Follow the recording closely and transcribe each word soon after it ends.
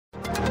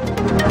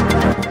Hey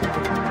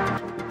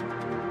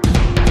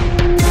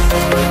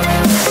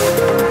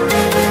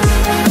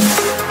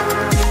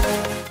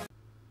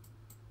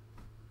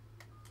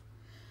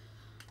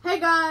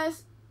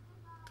guys,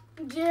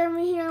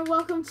 Jeremy here and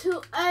welcome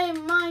to a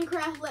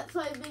Minecraft Let's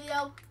Play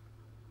video.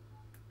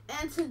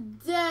 And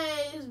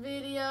today's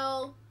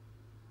video,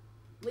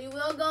 we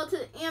will go to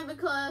the end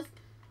because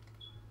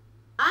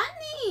I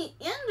need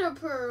ender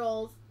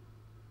pearls.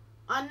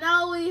 I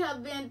know we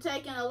have been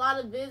taking a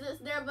lot of visits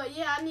there, but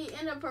yeah, I need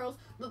ender pearls.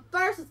 But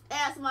first, let's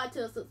add somebody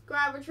to a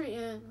subscriber tree,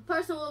 and the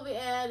person we'll be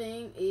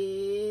adding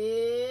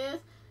is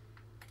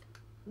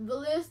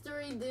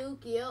Blistery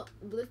Duke. Yep,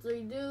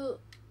 Blistery Duke.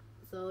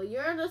 So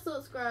you're in the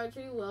subscribe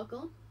tree,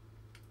 welcome.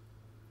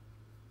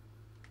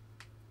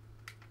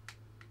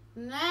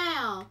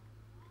 Now,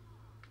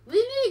 we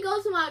need to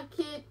go to my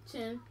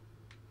kitchen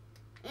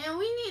and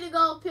we need to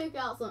go pick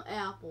out some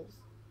apples.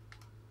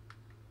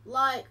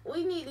 Like,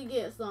 we need to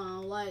get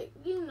some, like,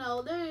 you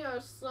know, they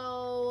are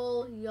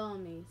so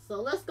yummy.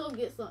 So let's go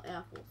get some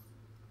apples.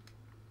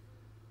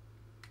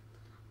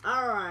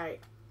 Alright.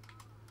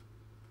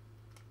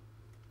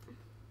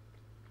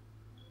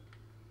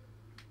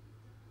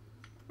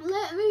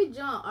 Let me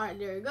jump. Alright,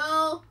 there we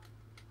go.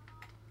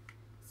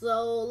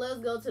 So let's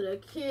go to the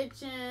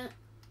kitchen.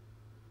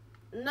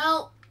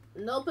 Nope.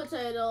 No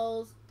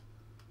potatoes.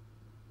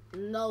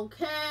 No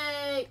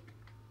cake.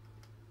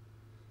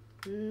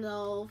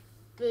 No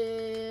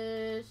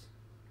fish.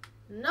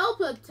 No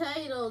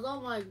potatoes. Oh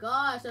my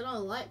gosh, I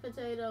don't like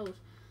potatoes.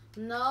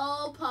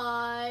 No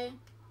pie.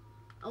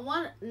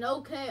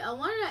 No cake. I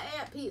wanted to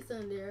add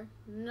pizza in there.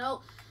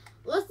 No.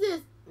 What's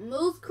this?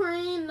 Mousse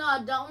cream? No,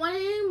 I don't want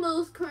any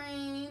mousse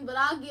cream, but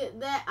I'll get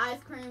that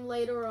ice cream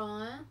later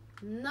on.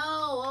 No,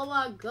 oh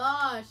my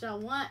gosh, I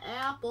want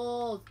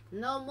apples.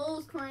 No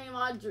mousse cream,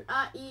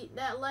 I eat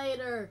that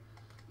later.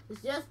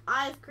 It's just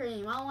ice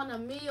cream. I want a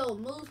meal,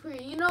 mousse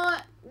cream. You know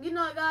what? You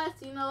know what, guys?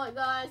 You know what,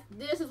 guys?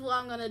 This is what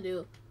I'm gonna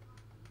do.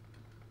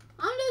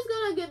 I'm just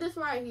gonna get this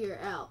right here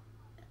out.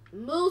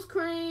 Mousse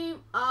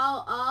cream,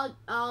 I'll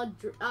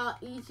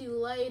eat you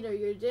later.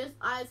 You're just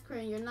ice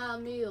cream. You're not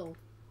a meal.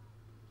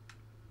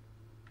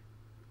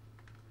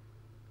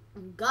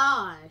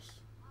 Gosh.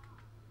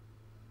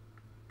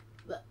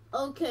 But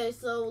okay,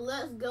 so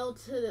let's go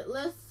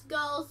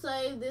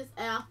save this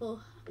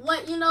apple.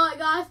 Wait, you know what,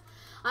 guys?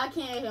 I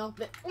can't help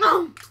it.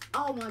 Oh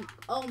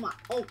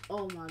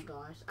my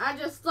gosh. I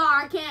just saw,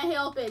 I can't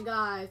help it,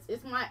 guys.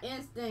 It's my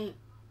instinct.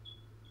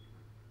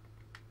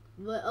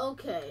 But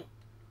okay.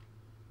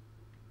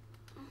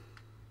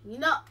 You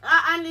know,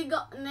 I need to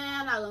go. Nah,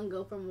 I'm not gonna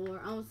go for more.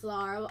 I'm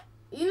sorry.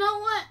 You know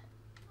what?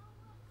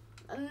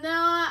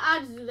 No, I'll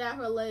just do that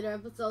for a later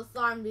episode.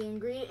 Sorry, I'm being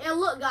greedy. And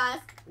look, guys,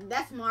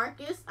 that's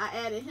Marcus. I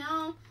added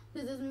him.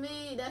 This is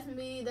me. That's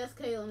me. That's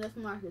Caitlin. That's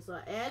Marcus. So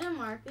I added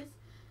Marcus.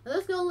 Now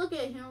let's go look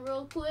at him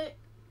real quick.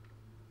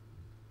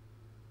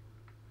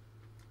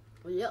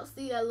 Well, yep,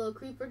 see that little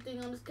creeper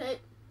thing on his cape?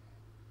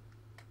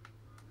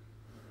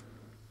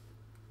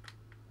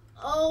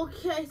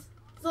 Okay,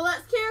 so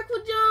let's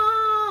character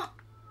jump.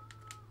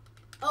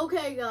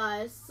 Okay,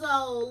 guys,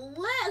 so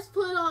let's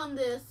put on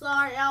this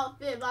sorry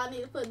outfit, but I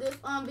need to put this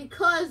on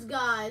because,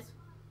 guys,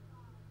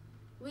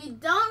 we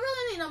don't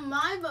really need a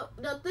mine, but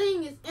the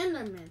thing is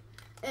Enderman.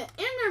 And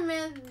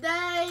Enderman,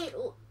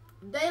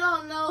 they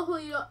don't know who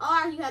you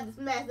are. You have this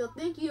mask. They'll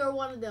think you are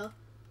one of them.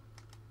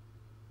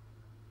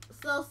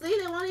 So, see,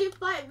 they won't even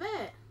fight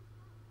back.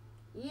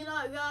 You know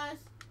what, guys?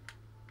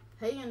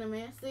 Hey,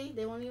 Enderman, see,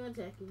 they won't even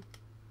attack you.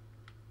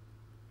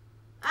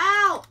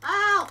 Ow!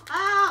 Ow!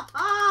 Ow!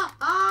 Ah!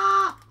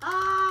 Ah!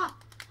 Ah!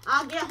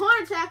 I'll get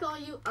horn attack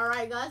on you.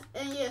 Alright, guys.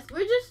 And yes,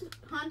 we're just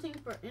hunting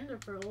for ender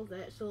pearls,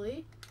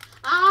 actually.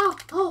 Ow!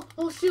 Oh!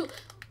 Oh, shoot!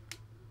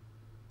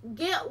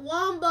 Get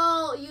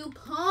Wombo, you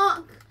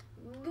punk!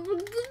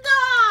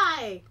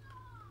 Die!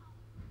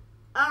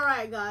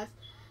 Alright, guys.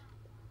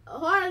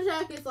 Horn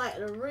attack is like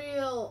the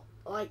real,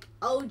 like,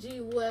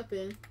 OG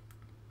weapon.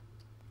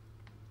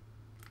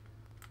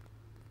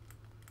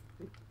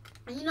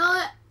 And you know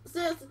what?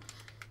 Since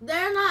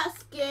they're not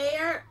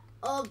scared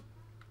of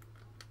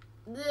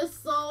this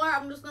sword,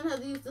 I'm just going to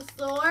have to use the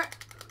sword.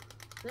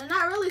 They're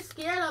not really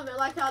scared of it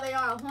like how they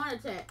are a horn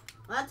attack.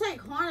 When I take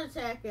horn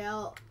attack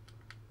out,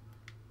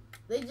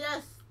 they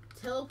just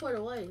teleport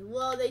away.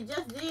 Well, they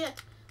just did.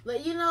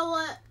 But you know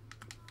what?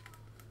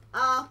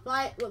 I'll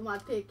fight with my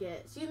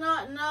pickaxe. You know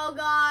what? No,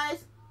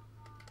 guys.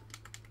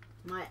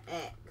 My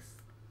axe.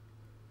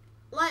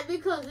 Like,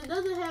 because it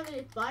doesn't have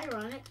any fire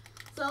on it.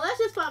 So let's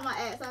just find my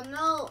axe. I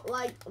know,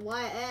 like,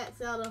 why I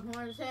axe out of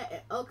horn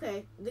attack.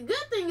 Okay. The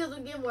good thing is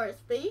we get more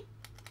XP.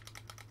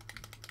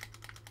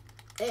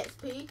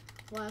 XP.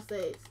 Why I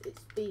say it's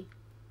XP.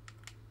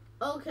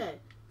 Okay.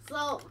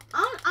 So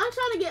I'm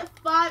trying to get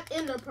 5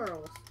 ender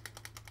pearls.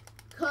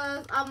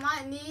 Cause I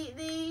might need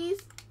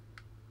these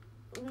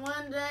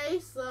one day.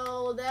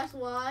 So that's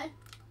why.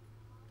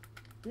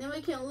 And then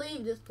we can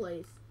leave this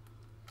place.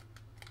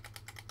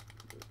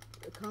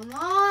 Come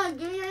on,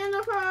 give me your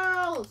ender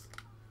pearls.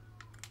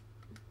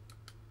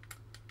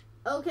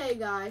 Okay,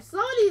 guys. Some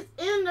of these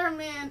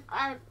Endermen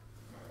are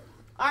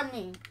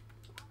mean.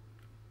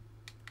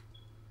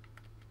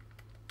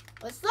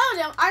 But some of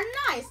them are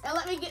nice. And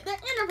let me get their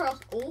ender pearls.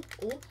 Oh,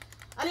 oh.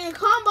 I need to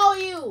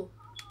combo you.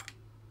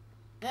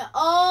 And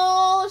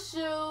oh,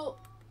 shoot.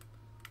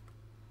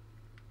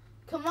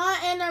 Come on,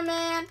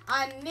 Enderman.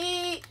 I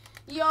need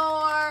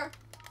your...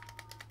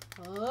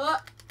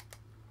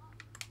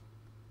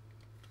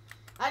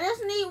 I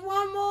just need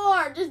one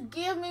more. Just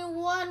give me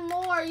one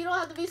more. You don't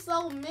have to be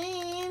so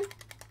mean.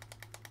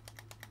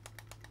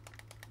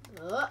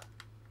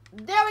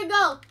 There we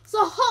go. So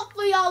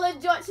hopefully y'all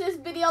enjoyed this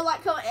video.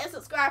 Like, comment, and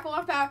subscribe for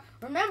more power.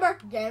 Remember,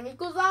 game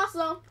equals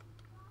awesome.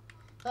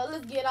 So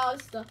let's get all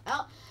this stuff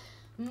out.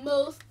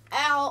 Moose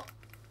out.